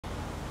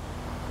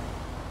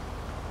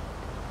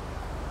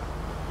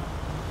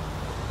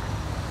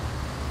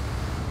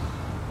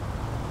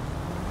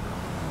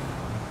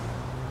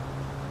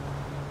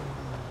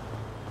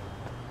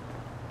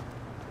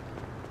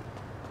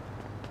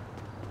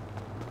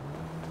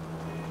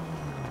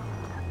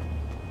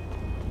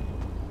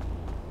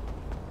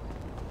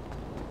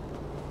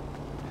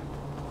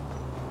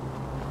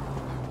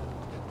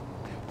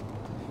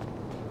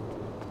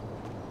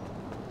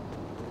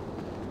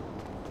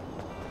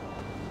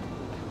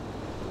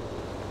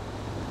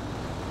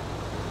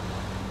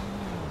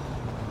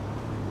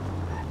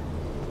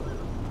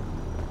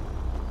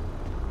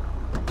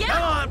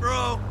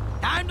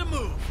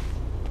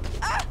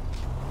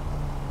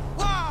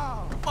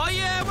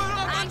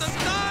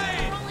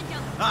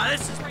Ah,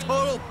 this is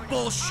total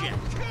bullshit.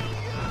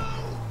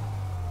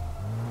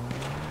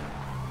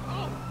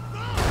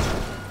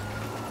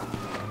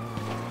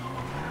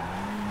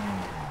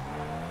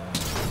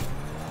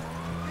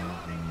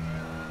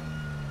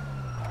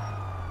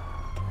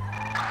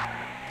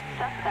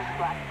 Suspect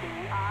last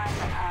seen on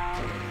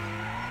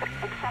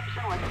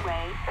Exceptionalist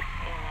Way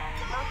in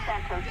Los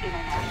Santos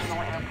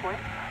International Airport.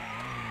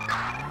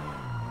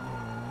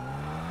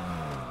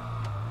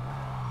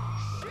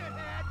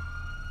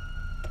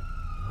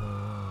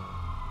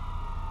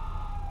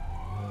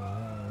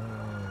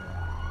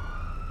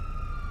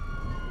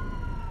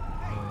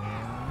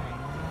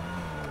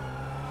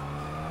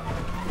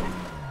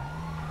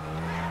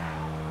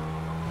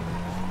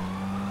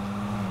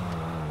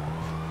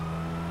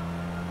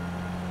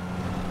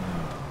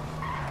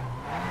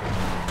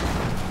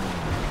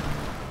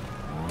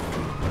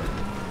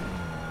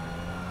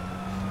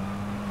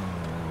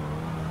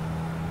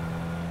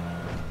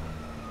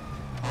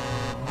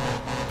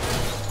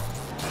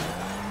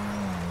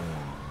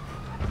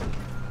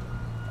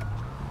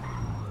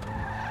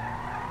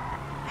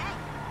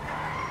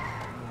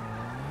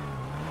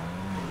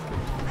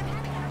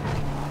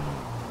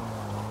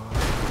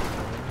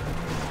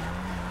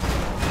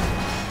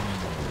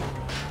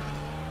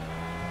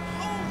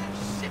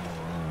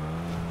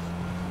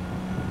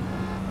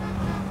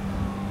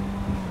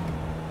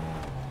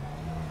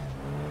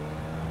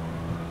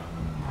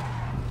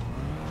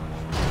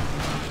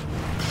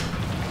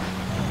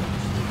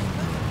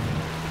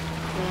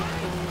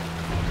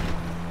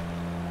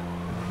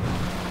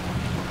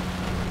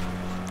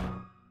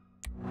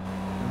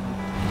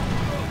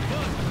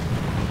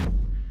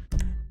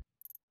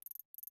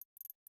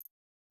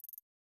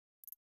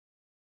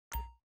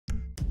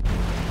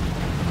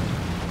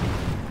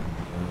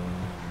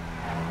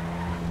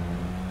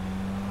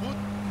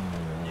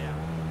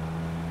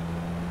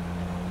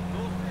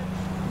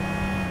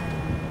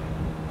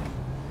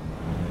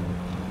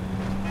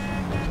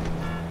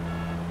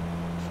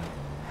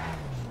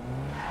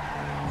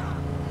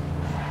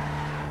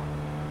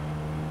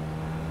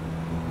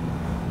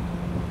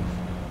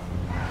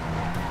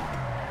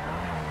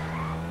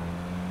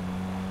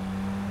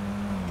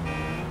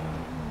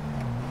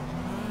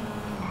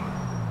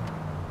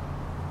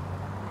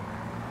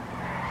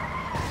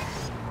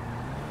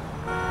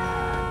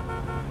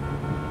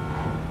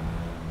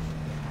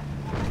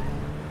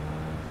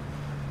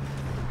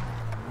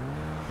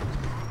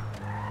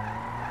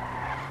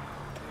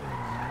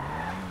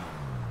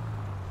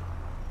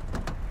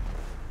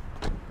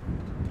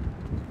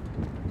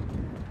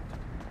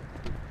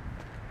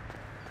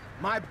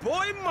 My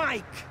boy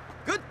Mike!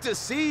 Good to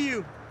see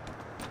you.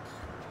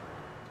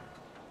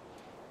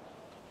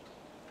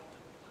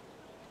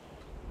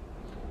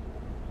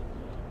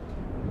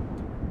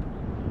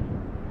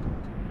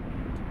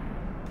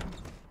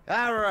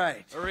 All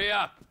right. Hurry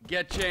up.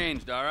 Get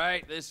changed, all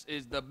right? This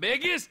is the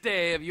biggest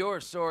day of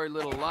your sorry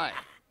little life.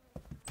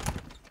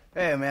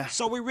 Hey, man.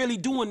 So we really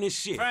doing this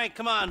shit? Frank,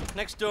 come on,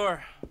 next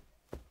door.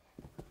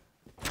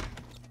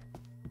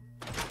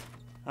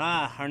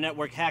 Ah, our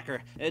network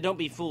hacker. Don't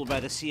be fooled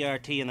by the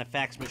CRT and the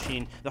fax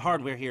machine. The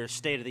hardware here is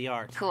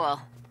state-of-the-art. Cool.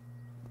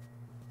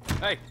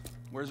 Hey,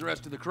 where's the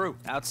rest of the crew?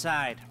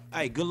 Outside.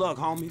 Hey, good luck,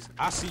 homies.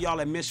 I'll see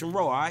y'all at Mission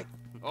Row, all right?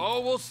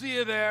 Oh, we'll see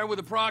you there with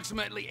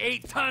approximately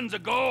 8 tons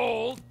of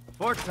gold.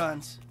 4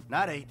 tons,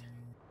 not 8.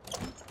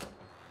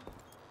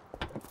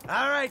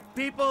 All right,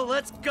 people,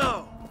 let's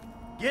go.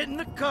 Get in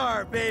the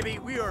car, baby.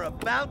 We are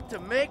about to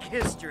make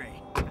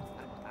history.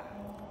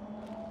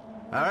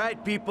 All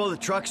right, people, the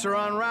trucks are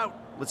en route.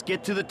 Let's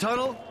get to the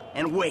tunnel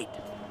and wait.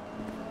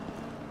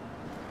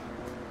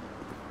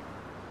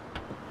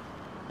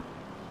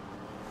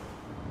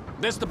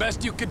 This the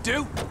best you could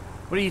do?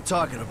 What are you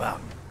talking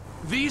about?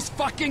 These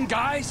fucking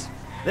guys?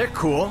 They're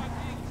cool.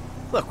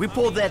 Look, we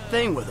pulled that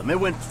thing with them. It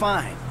went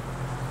fine.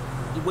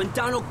 It went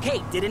down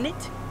okay, didn't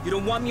it? You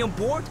don't want me on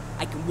board?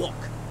 I can walk.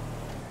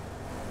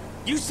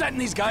 You setting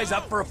these guys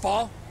up for a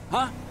fall?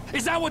 Huh?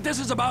 Is that what this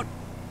is about?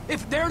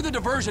 If they're the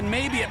diversion,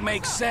 maybe it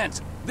makes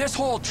sense. This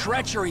whole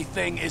treachery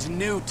thing is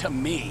new to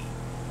me.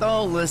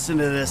 Don't listen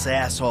to this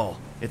asshole.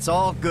 It's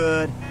all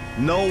good.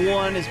 No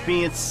one is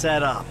being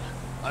set up.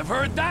 I've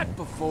heard that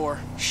before.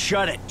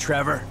 Shut it,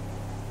 Trevor.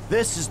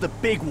 This is the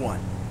big one.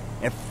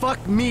 And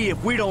fuck me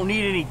if we don't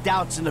need any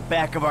doubts in the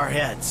back of our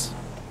heads.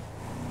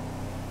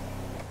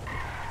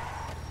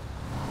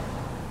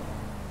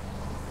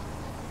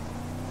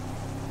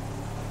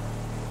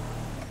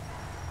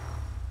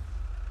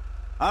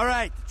 All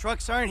right, the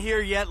trucks aren't here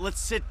yet.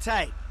 Let's sit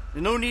tight.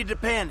 There's no need to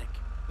panic.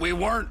 We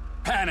weren't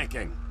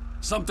panicking.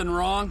 Something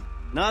wrong?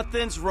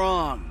 Nothing's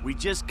wrong. We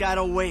just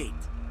gotta wait.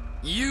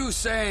 You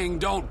saying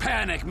don't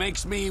panic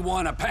makes me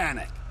want to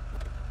panic.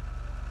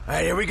 All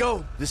right, here we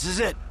go. This is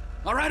it.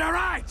 All right, all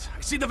right. I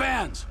see the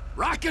vans.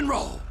 Rock and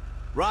roll.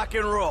 Rock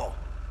and roll.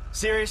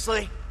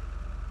 Seriously?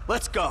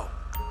 Let's go.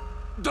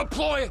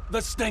 Deploy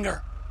the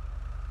Stinger.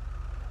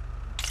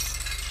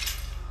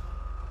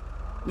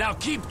 Now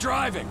keep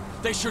driving.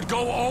 They should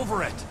go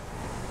over it.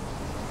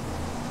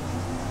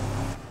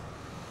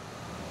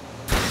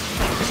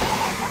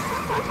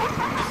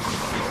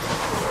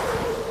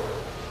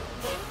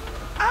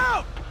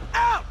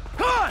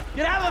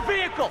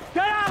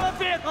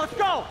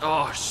 go!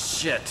 Oh,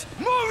 shit.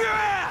 Move your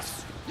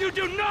ass! You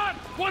do not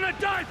want to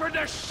die for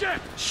this shit!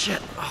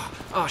 Shit.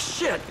 Oh,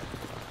 shit.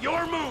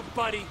 Your move,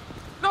 buddy.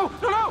 No.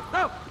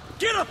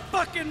 Get a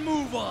fucking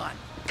move on!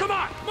 Come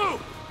on,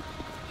 move!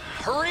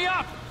 Hurry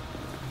up!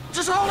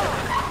 Just hold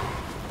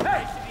on.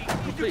 Hey!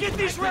 You get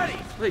these ready!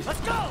 Please.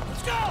 Let's go!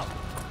 Let's go!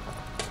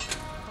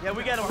 Yeah,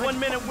 we got a 1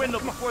 minute window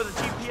before the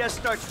GPS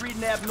starts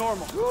reading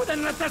abnormal. Ooh,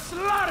 then let the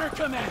slaughter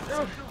commence!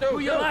 Who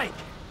you like?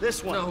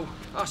 This one. No.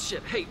 Oh,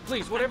 shit. Hey,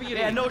 please, whatever you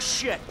Yeah, need. no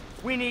shit.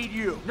 We need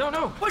you. No.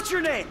 What's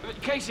your name?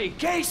 Casey.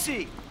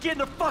 Casey! Get in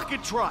the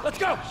fucking truck! Let's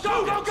go!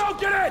 Go!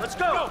 Get in! Let's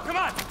go! Come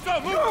on!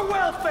 Go, move! Your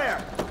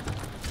welfare!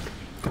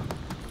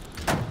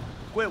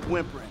 Quit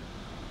whimpering.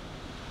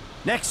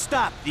 Next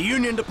stop, the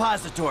Union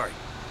Depository.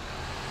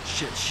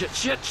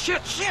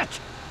 Shit.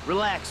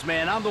 Relax,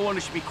 man. I'm the one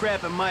who should be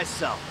crapping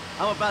myself.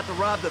 I'm about to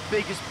rob the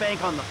biggest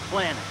bank on the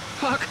planet.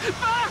 Fuck.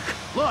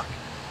 Look,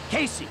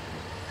 Casey,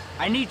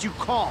 I need you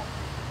calm.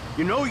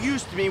 You're no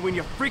use to me when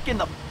you're freaking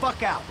the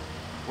fuck out.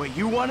 Where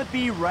you want to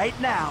be right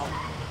now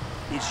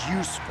is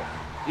useful.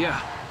 Yeah,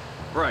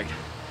 right.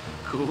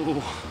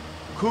 Cool.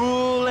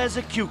 Cool as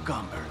a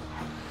cucumber.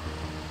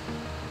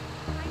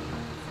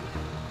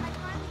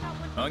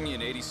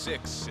 Onion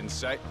 86 in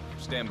sight.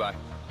 Stand by.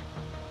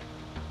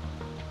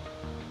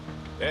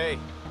 Hey,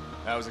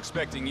 I was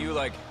expecting you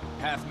like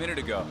half minute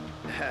ago.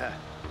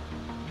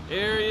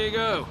 Here you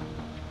go.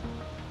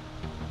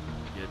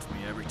 Gets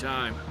me every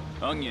time.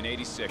 Onion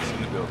 86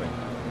 in the building.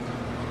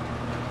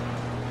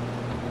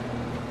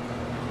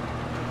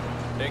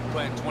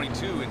 Eggplant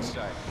 22 in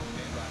sight.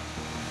 Stand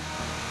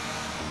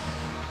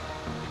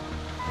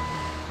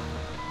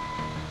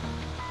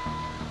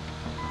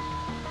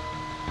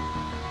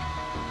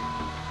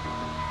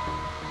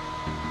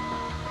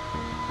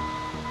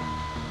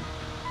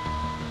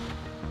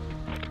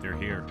by. They're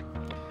here.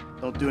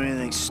 Don't do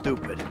anything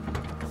stupid.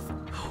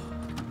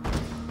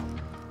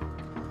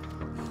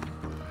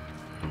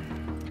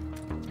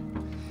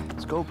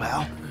 Let's go,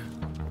 pal.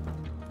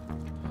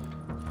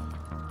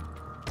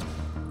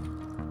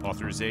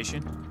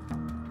 Authorization?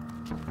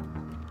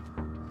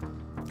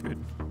 Good.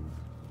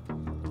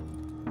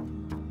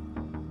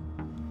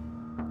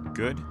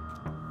 Good.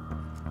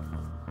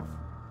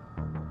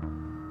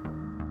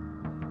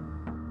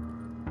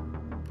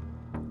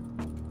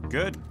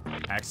 Good.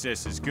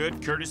 Access is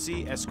good.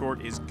 Courtesy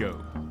escort is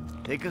go.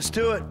 Take us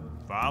to it.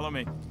 Follow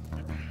me.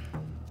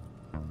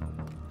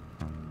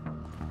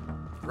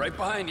 Right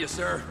behind you,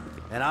 sir.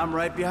 And I'm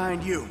right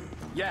behind you.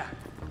 Yeah,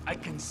 I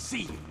can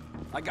see you.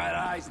 I got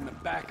eyes in the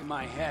back of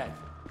my head.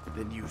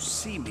 Then you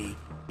see me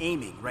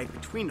aiming right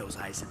between those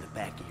eyes in the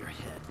back of your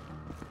head.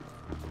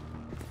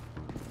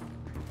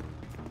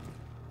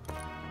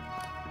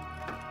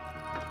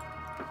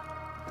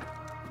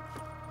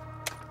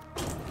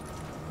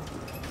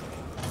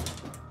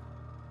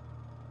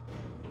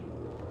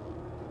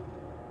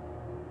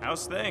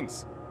 How's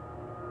things?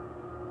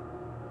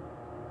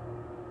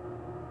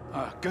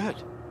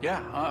 Good.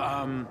 Yeah,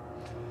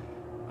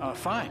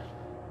 fine.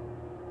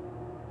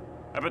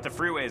 I bet the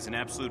freeway is an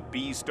absolute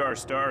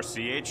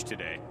B****CH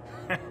today.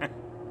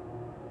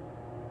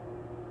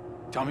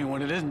 Tell me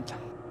when it isn't.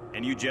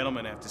 And you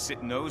gentlemen have to sit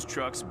in those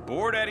trucks,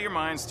 bored out of your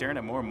minds, staring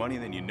at more money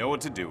than you know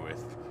what to do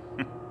with.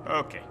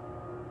 Okay.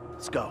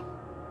 Let's go.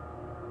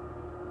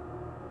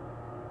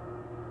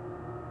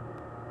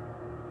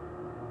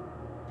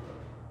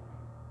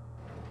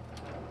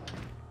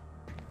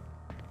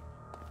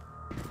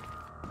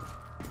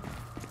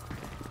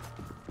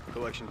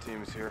 Collection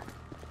team is here.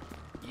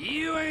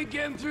 You ain't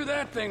getting through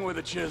that thing with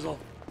a chisel.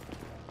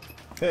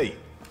 Hey,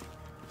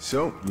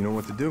 so, you know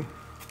what to do?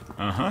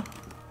 Uh-huh.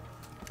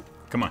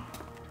 Come on.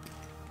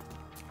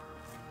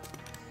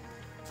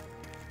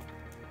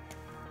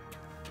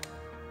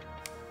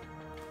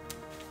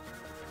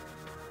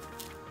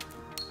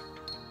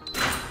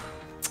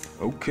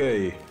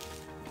 Okay.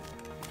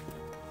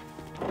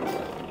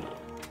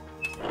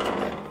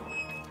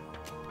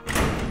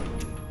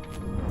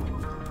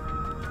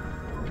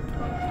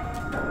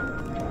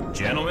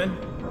 Gentlemen?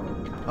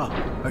 Oh,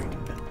 okay.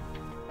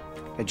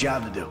 A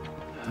job to do.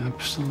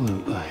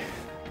 Absolutely.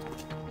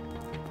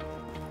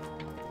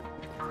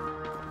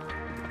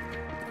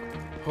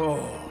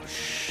 Oh,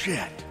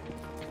 shit.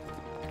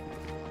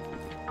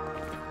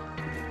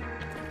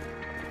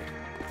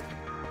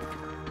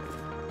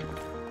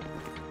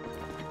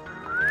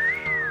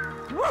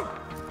 Woo!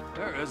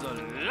 There is a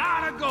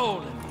lot of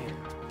gold in here.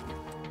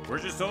 We're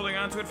just holding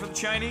on to it for the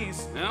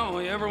Chinese. Well,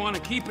 we ever want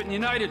to keep it in the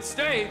United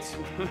States?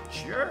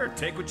 Sure,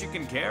 take what you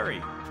can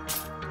carry.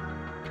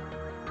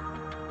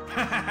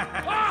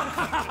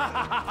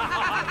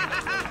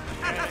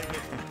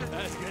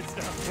 That's good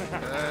stuff.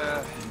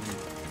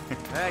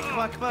 All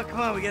right, come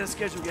on. We got a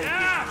schedule.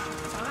 Yeah!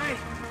 All right.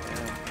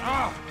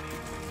 Oh.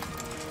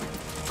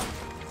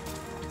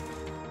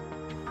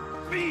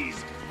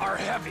 These are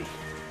heavy.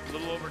 A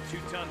little over 2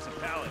 tons a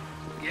pallet.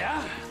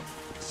 Yeah?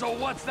 So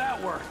what's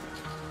that worth?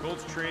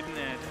 Gold's trading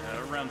at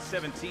around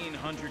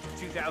 1,700 to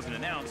 2,000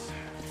 an ounce.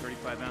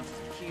 35 ounces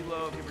a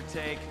kilo, give or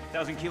take.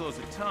 1,000 kilos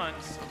a ton,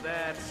 so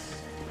that's...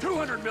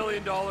 $200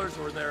 million or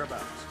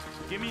thereabouts.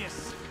 Give me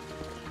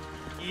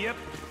a... Yep,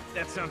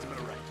 that sounds about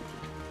right.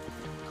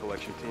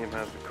 Collection team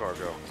has the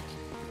cargo.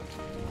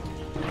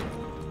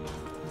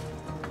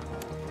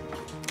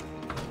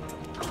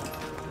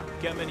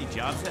 Got many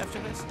jobs after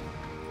this?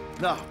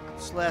 No,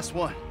 it's the last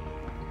one.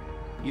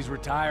 He's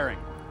retiring.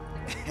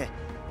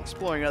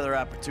 Exploring other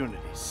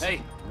opportunities. Hey, you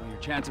know, your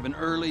chance of an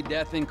early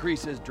death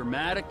increases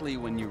dramatically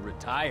when you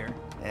retire.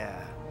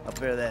 Yeah, I'll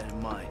bear that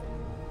in mind.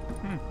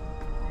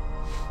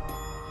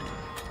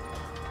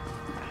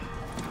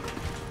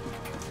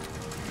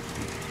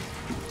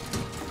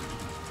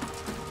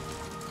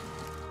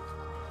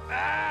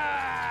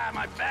 Ah,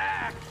 my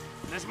back!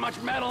 This much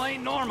metal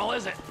ain't normal,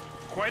 is it?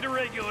 Quite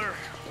irregular.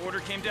 Order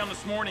came down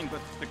this morning, but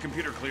the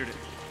computer cleared it.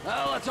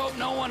 Well, let's hope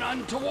no one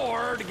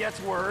untoward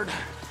gets word.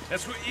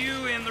 That's what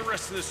you and the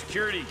rest of the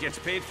security gets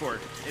paid for,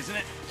 isn't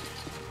it?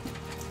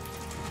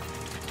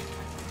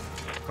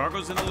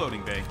 Cargo's in the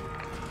loading bay.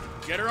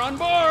 Get her on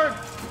board!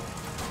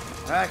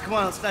 All right, come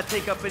on, let's not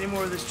take up any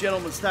more of this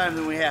gentleman's time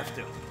than we have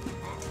to.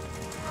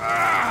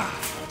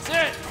 That's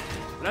it!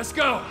 Let's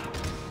go!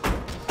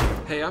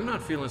 Hey, I'm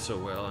not feeling so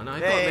well, and I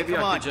thought Hey, maybe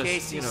come I on, could just,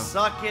 Casey, you know...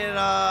 suck it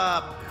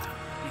up.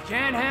 You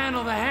can't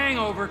handle the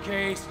hangover,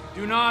 Case.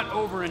 Do not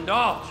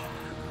overindulge.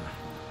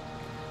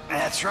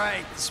 That's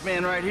right. This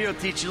man right here will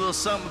teach you a little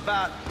something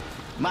about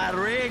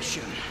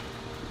moderation.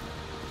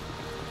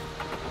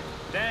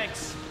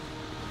 Thanks.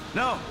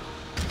 No.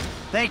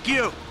 Thank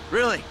you.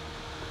 Really.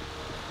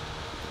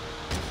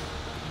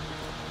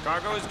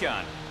 Cargo is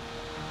gone.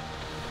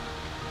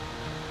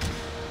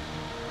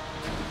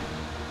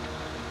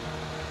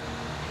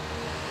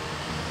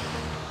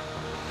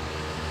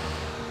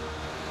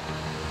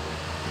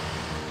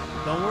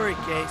 Don't worry,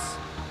 Case.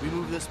 We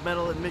move this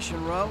metal at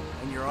Mission Row,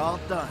 and you're all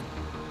done.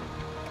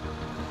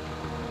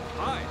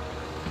 Hi.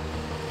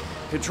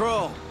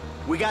 Control,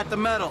 we got the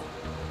metal.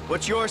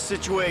 What's your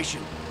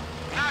situation?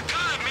 Not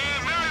good,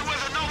 man.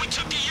 Merryweather know we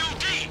took the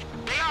UD.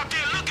 They out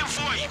there looking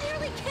for you. You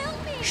nearly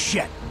killed me.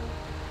 Shit.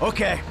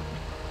 Okay.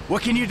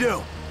 What can you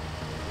do?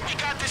 We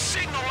got this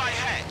signal I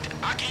had.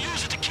 I can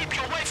use it to keep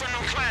you away from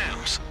them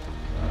clowns.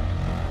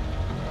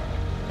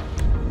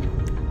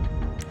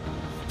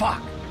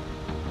 Fuck.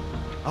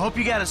 I hope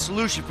you got a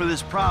solution for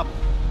this problem.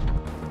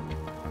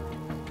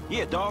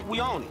 Yeah, dog, we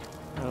on it.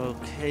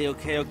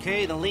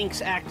 Okay. The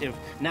link's active.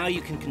 Now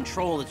you can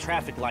control the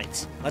traffic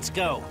lights. Let's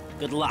go.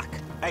 Good luck.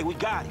 Hey, we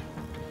got it.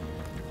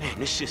 Man,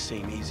 this shit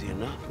seem easy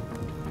enough.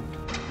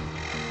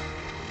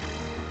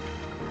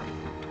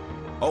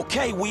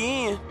 Okay, we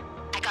in.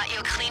 I got you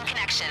a clean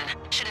connection.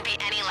 Shouldn't be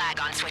any lag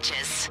on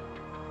switches.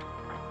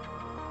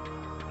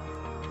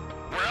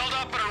 We're held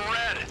up at a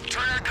red.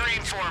 Turn her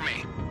green for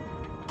me.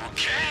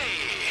 Okay,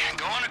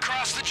 going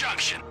across the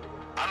junction.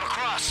 I'm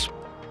across.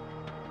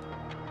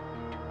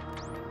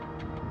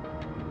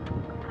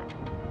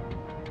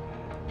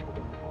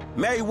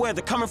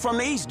 Merryweather coming from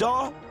the east,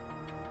 dawg.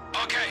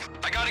 Okay,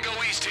 I gotta go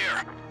east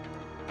here.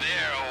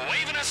 They're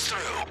waving us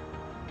through.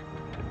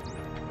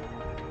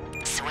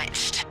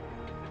 Switched.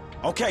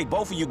 Okay,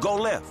 both of you go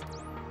left.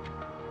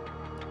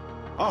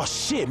 Oh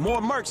shit, more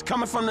mercs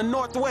coming from the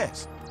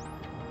northwest.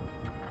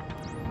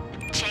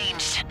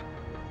 Changed.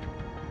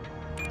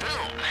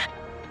 Boom.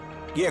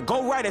 Yeah,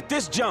 go right at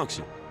this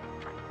junction.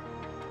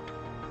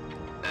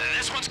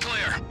 This one's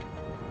clear.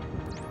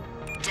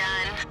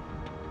 Done.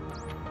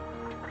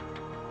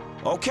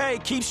 Okay,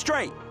 keep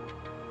straight.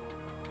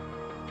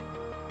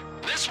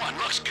 This one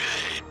looks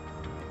good.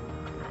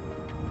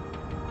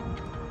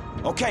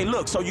 Okay,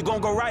 look, so you're gonna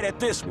go right at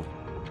this one.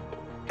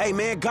 Hey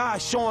man,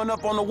 guys showing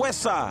up on the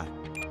west side.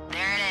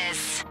 There it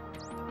is.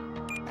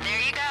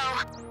 There you go.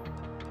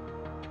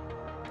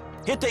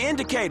 Hit the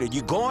indicator,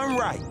 you're going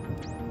right.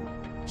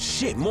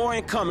 Shit, more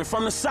incoming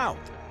from the south.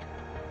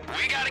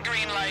 We got a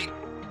green light.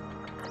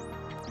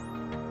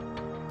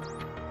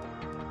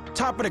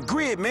 Top of the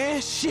grid, man.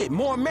 Shit,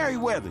 more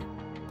Merryweather.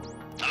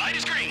 The light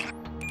is green.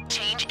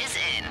 Change is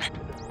in.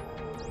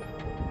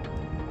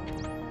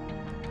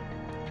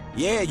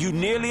 Yeah, you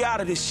nearly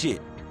out of this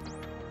shit.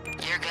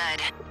 You're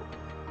good.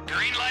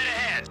 Green light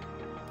ahead.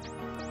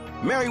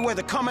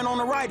 Merryweather coming on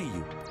the right of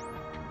you.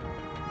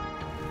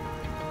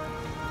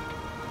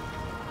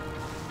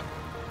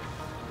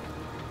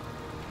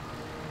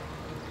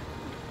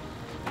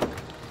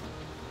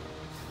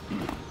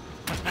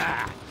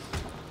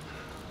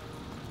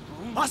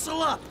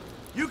 Hustle up!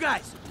 You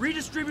guys,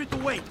 redistribute the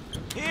weight.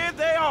 Here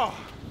they are.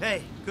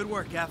 Hey, good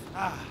work, F.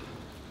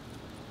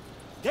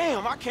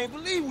 Damn, I can't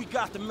believe we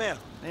got the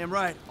metal. Damn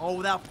right, all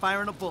without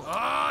firing a bullet.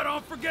 Oh,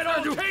 don't forget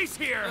old Case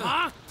here,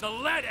 huh? The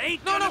lead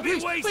ain't gonna be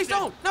wasted. Please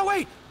don't. No,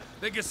 wait.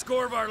 Biggest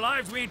score of our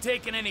lives, we ain't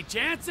taking any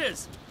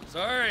chances.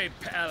 Sorry,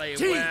 Pally,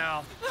 Gee.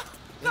 well...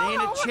 It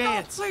ain't a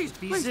chance. Please,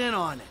 He's in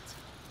on it.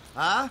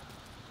 Huh?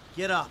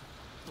 Get up.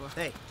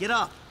 Hey, get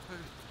up.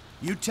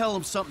 You tell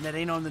him something that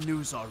ain't on the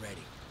news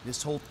already.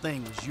 This whole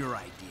thing was your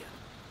idea.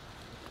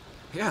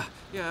 Yeah,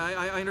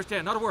 I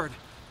understand. Not a word.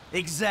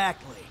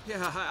 Exactly.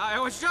 Yeah, I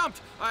was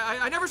jumped.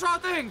 I never saw a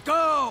thing.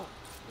 Go!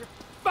 You're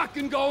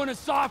fucking going as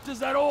soft as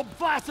that old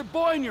flaccid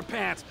boy in your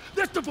pants.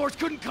 This divorce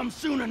couldn't come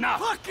soon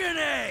enough. Fucking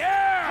A!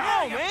 Yeah!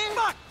 Come on, man.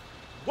 Fuck.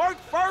 Work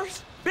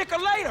first, bicker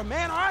later,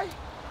 man, all right?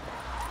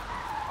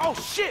 Oh,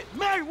 shit,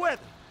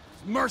 Merryweather.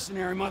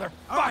 Mercenary motherfuckers.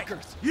 All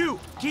right, you,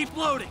 keep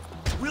loading.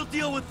 We'll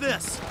deal with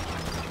this.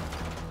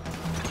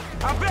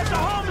 I bet the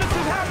homeless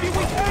is happy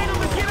we paid them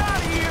to get out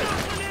of here.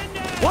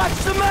 Watch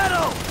the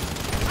metal!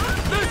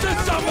 This is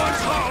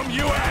someone's home,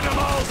 you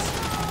animals!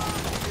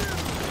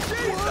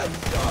 What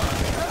the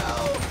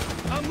hell?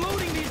 I'm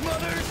loading these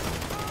mothers!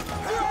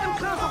 Keep them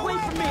clowns away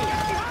from me!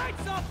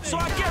 So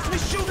I guess we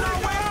shooting our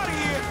way out of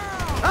here.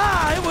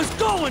 Ah, it was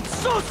going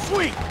so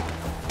sweet!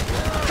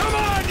 Come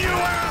on, you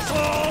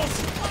assholes!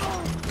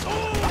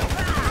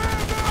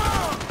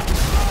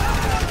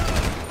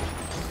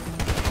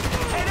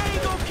 Hey, they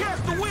ain't gonna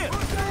catch the whip.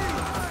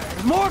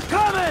 There's more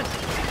coming!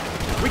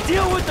 We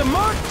deal with the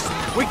mercs,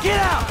 we get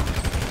out!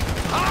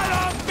 I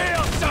don't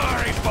feel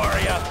sorry for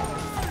you!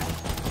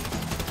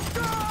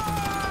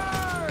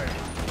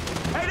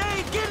 Hey, they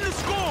ain't getting the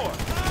score.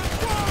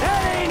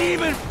 That ain't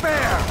even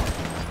fair!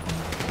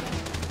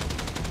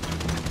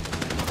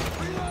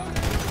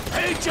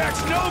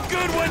 Paycheck's no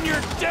good when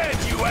you're dead,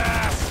 you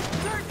ass!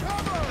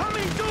 How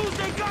many dudes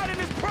they got in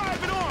this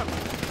private army?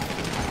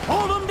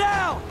 Hold them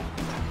down!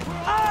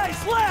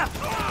 Eyes left!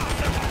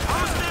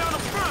 I'll stay on the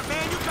front,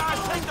 man. You guys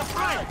take the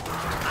flank.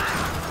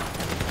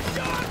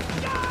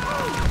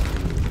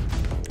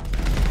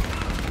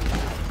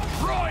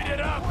 Roid it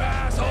up,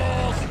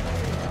 assholes!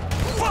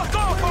 Fuck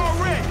off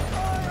already!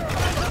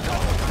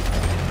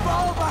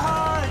 Fall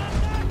behind!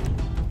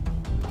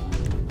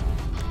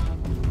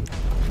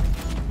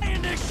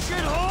 In this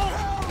shithole!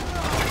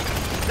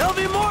 There'll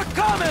be more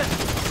coming!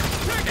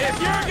 If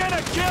you're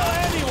gonna kill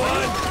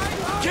anyone,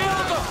 kill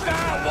the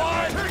fat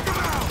one!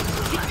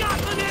 He got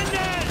them in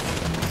there!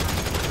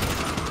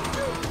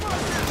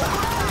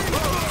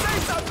 Say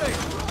something!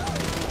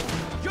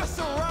 You're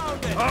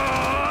surrounded!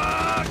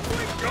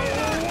 Go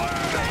away!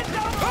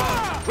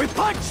 We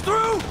punch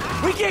through,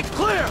 we get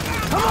clear!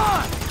 Come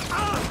on!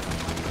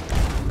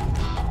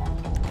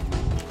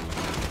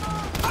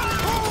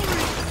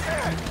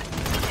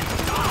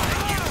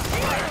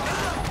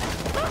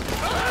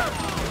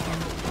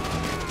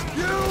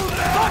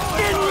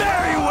 Fucking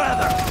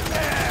Merryweather!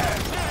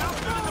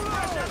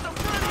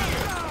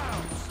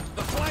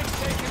 The flank's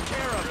taken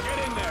care of. Get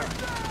in there.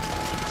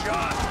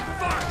 Just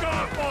fuck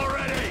off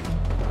already!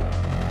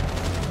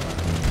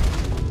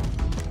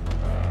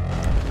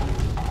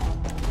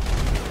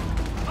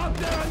 Up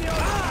there on the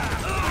other side!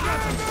 We got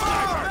some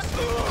snipers!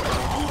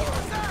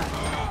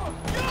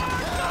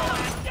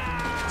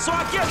 So I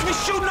guess we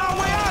shooting our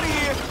way out of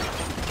here.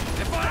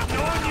 If I'd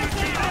known you'd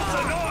be this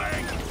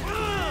annoying!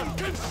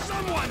 Can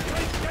someone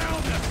take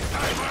down this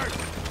sniper?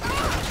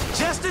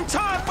 Just in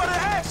time for the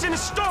action to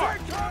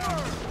start.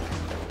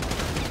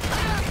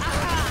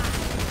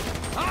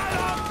 I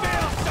don't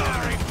feel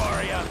sorry for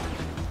you!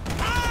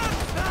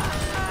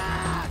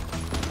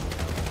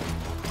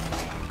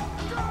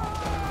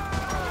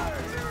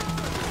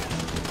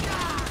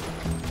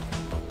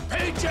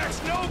 Paycheck's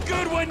no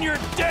good when you're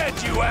dead,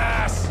 you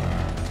ass!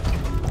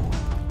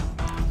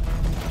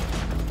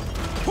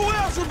 Who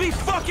else would be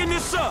fucking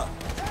this up?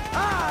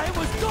 Ah, it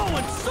was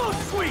going so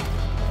sweet!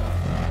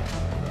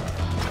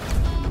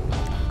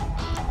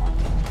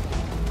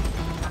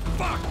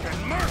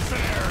 Fucking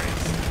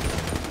mercenaries!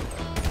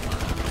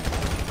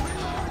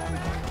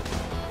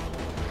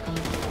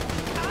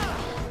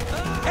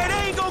 Hey,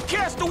 they ain't gonna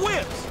catch the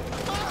whips.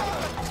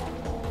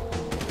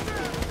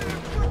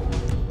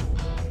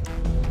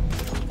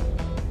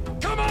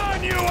 Come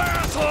on, you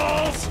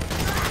assholes!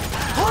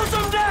 Close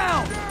them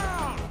down!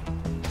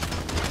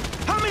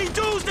 How many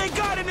dudes they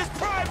got in this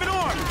private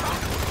army?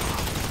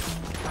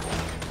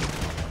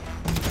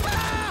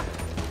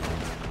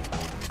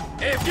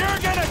 If you're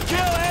gonna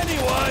kill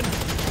anyone,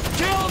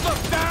 kill the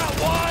fat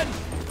one!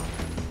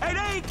 Hey,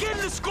 they ain't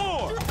getting the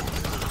score.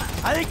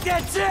 I think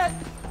that's it!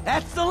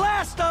 That's the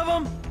last of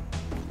them!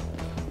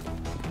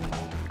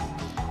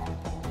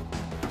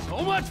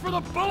 So much for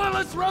the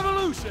bulletless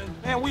revolution!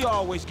 Man, we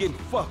always getting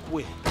fucked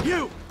with.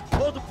 You,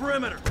 hold the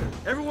perimeter.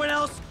 Everyone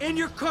else, in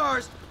your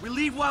cars. We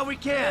leave while we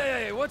can.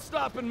 Hey, what's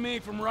stopping me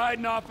from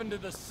riding off into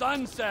the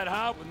sunset,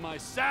 huh? With my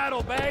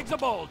saddlebags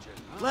a-bulging,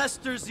 huh?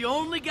 Lester's the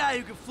only guy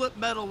who can flip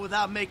metal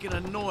without making a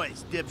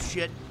noise,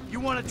 dipshit. You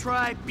want to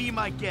try? Be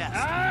my guest.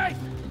 Aye!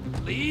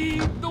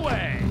 Lead the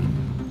way!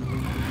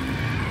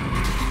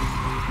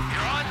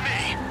 You're on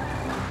me.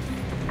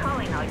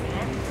 Calling all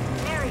units.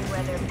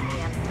 Merryweather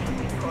PMC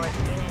report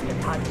Union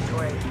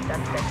Depository.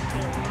 Suspect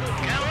seen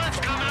speaking. Got a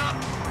lift coming up.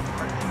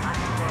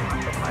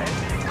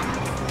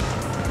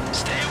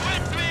 Stay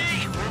with me.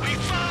 We'll be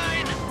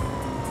fine.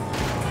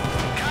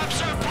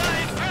 Cops are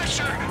applying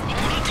pressure.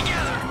 Hold it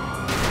together.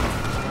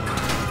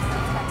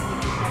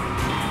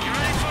 Get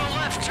ready for a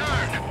left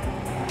turn.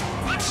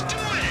 Let's do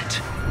it.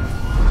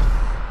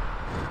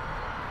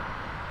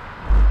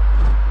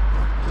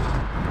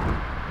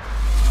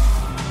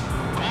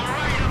 Gonna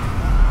ride him.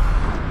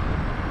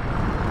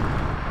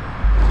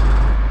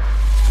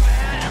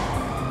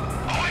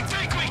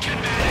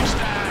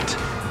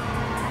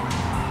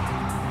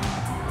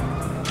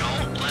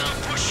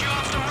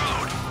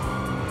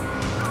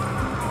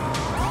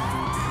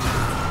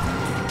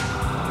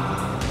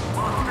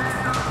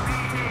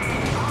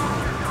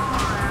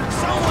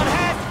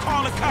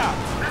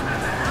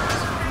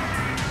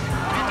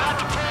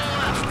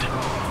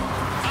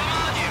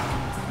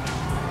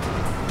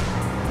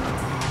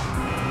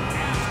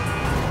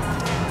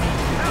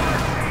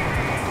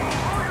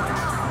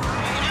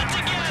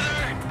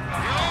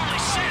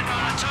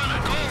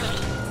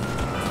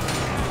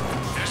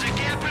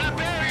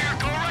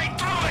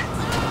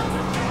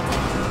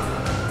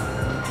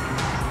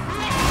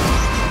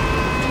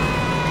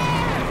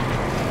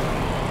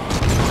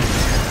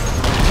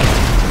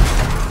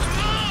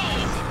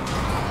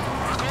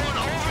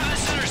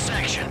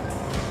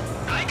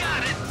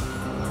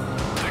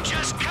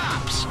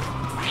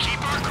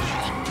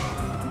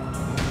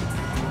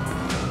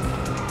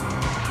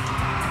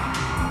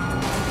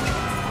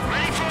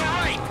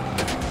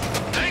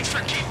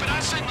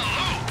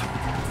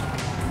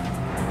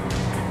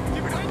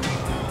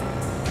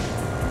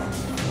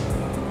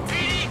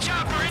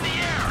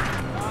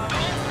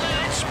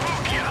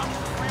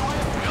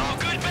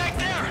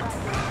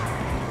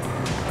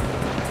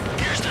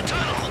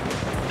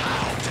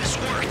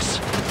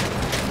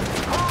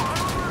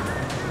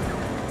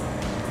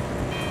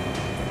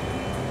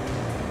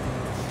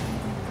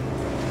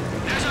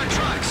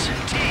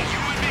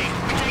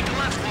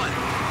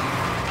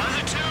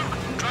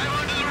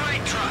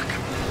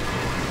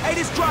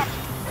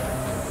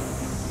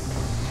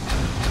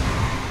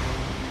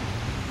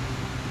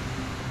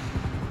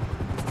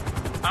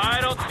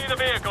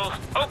 Eagles.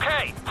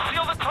 Okay,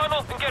 seal the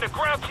tunnel and get a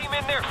ground team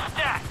in there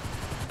stat.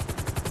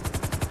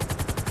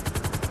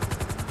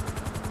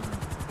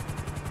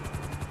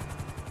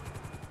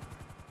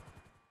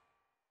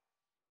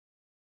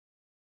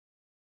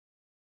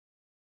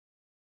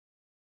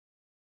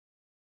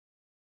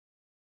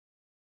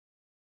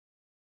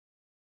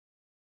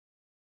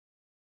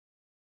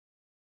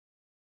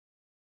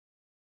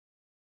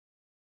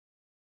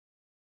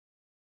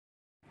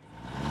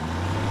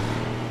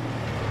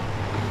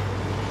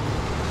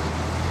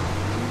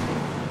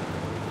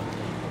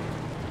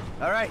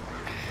 All right.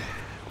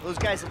 Those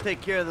guys will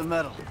take care of the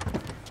metal.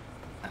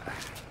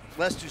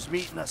 Lester's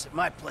meeting us at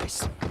my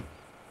place.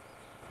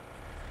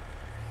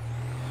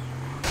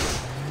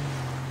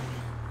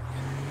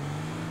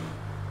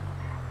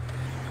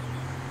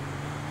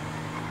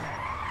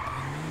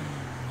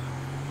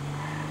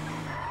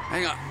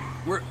 Hang on.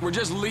 We're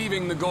just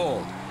leaving the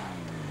gold.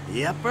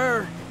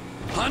 Yepper.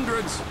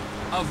 Hundreds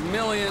of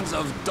millions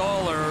of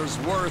dollars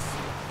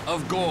worth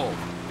of gold.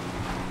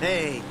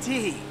 Hey,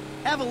 T,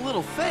 have a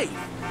little faith.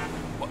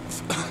 What?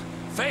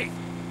 Faith?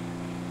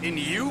 In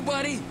you,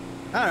 buddy?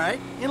 All right,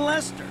 in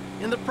Lester,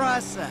 in the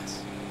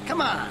process.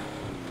 Come on.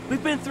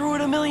 We've been through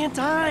it a million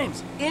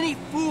times. Any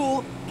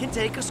fool can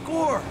take a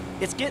score.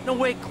 It's getting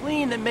away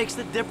clean that makes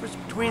the difference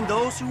between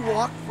those who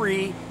walk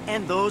free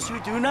and those who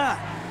do not.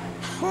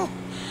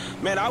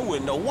 Man, I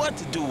wouldn't know what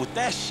to do with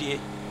that shit.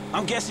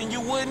 I'm guessing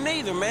you wouldn't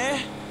either,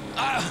 man.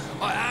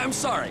 I'm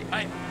sorry.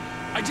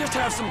 I just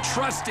have some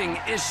trusting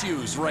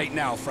issues right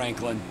now,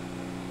 Franklin.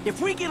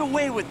 If we get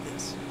away with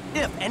this,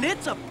 and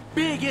it's a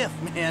big if,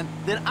 man,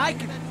 then I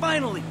could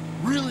finally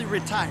really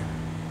retire.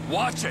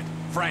 Watch it,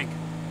 Frank.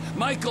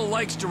 Michael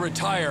likes to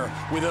retire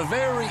with a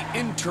very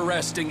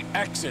interesting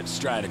exit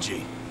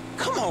strategy.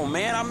 Come on,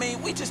 man. I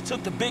mean, we just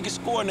took the biggest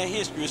score in the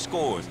history of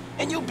scores,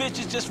 and you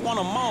bitches just want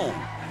to moan.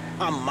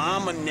 My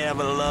mama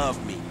never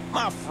loved me.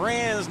 My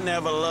friends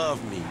never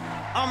loved me.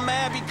 I'm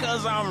mad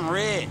because I'm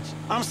rich.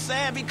 I'm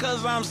sad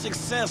because I'm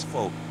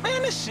successful.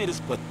 Man, this shit is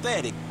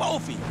pathetic,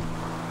 both of you.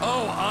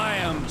 Oh, I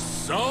am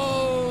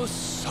so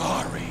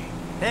sorry.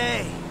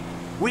 Hey,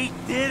 we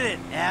did it,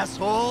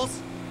 assholes.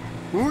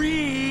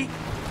 We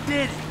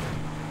did it.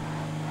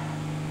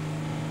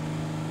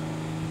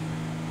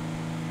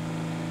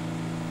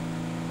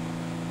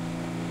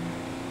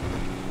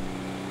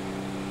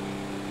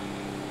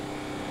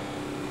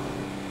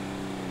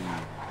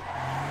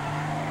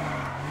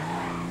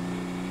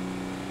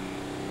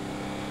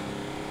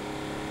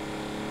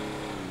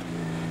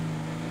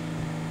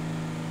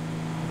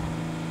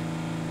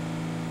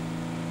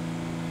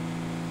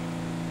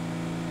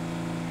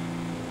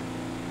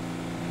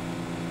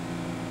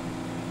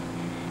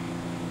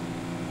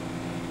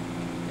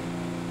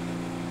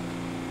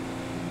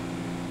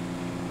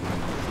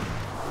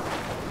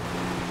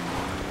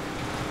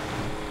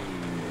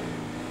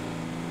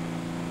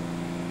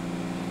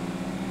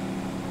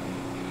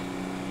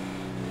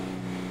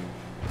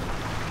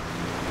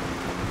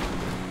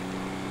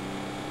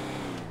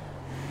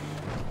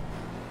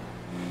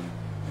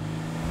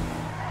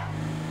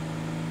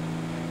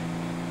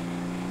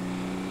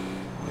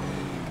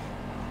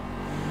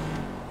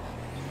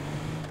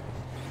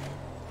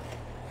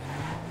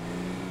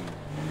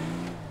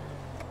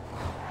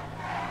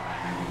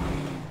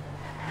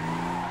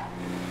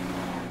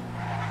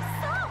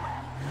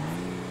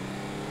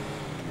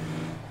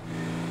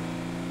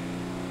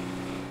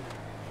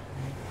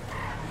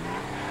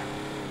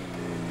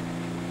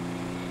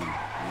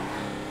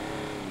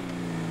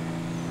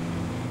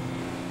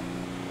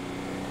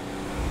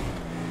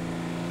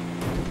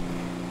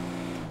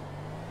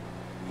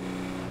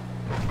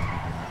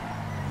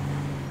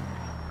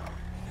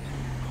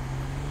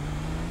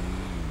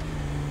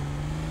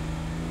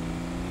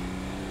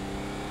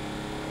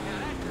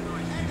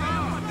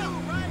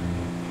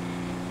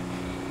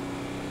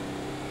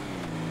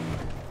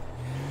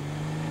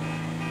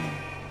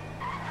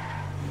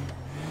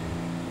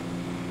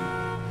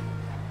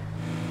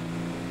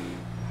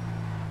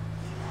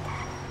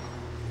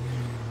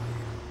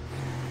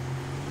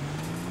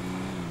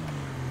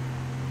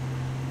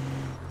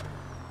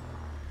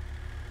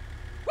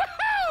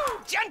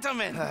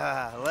 Gentlemen!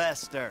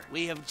 Lester,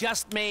 we have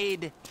just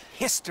made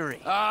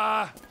history.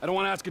 I don't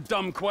want to ask a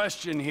dumb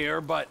question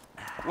here, but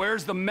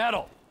where's the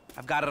metal?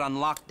 I've got it on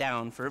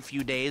lockdown for a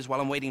few days while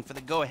I'm waiting for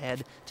the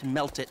go-ahead to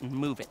melt it and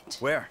move it.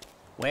 Where?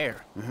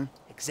 Where?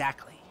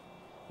 Exactly.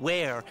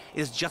 Where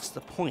is just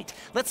the point.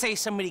 Let's say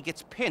somebody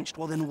gets pinched,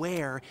 well then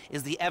where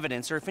is the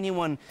evidence? Or if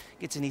anyone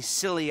gets any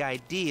silly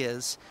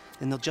ideas,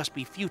 then they'll just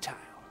be futile.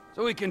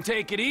 So we can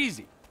take it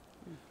easy,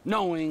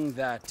 knowing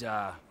that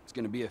it's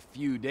gonna be a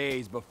few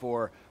days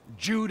before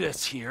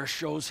Judas here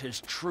shows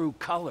his true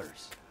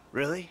colors.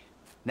 Really?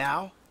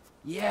 Now?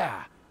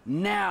 Yeah,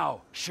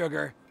 now,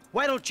 sugar.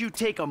 Why don't you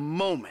take a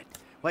moment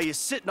while you're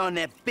sitting on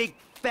that big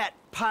fat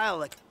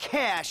pile of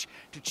cash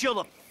to chill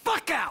the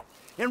fuck out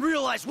and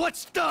realize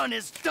what's done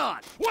is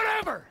done?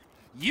 Whatever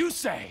you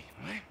say.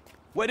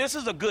 Well, this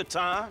is a good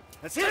time.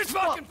 That's it.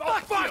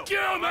 Fuck you,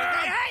 man!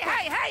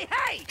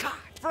 Hey! God,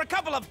 for a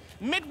couple of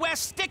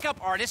Midwest stick-up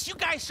artists, you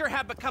guys sure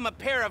have become a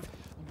pair of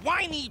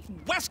whiny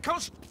West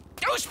Coast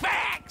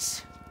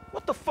douchebags!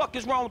 What the fuck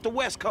is wrong with the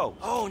West Coast?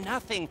 Oh,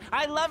 nothing.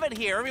 I love it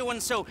here.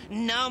 Everyone's so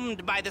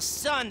numbed by the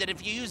sun that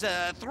if you use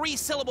a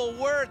 3-syllable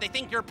word, they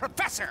think you're a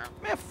professor.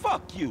 Man,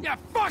 fuck you. Yeah,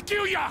 fuck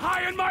you, you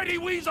high and mighty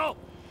weasel!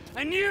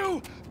 And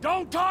you,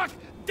 don't talk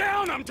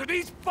down them to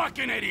these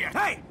fucking idiots!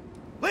 Hey!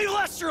 Leave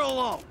Lester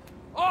alone!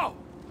 Oh,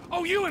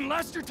 you and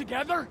Lester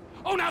together?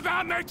 Oh, now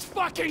that makes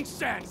fucking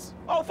sense!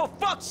 Oh, for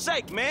fuck's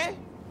sake, man.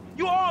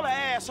 You all the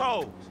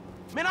assholes.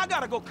 Man, I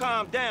gotta go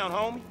calm down,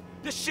 homie.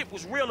 This shit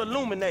was real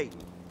illuminating.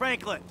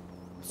 Franklin,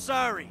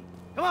 sorry.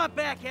 Come on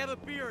back, have a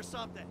beer or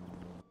something.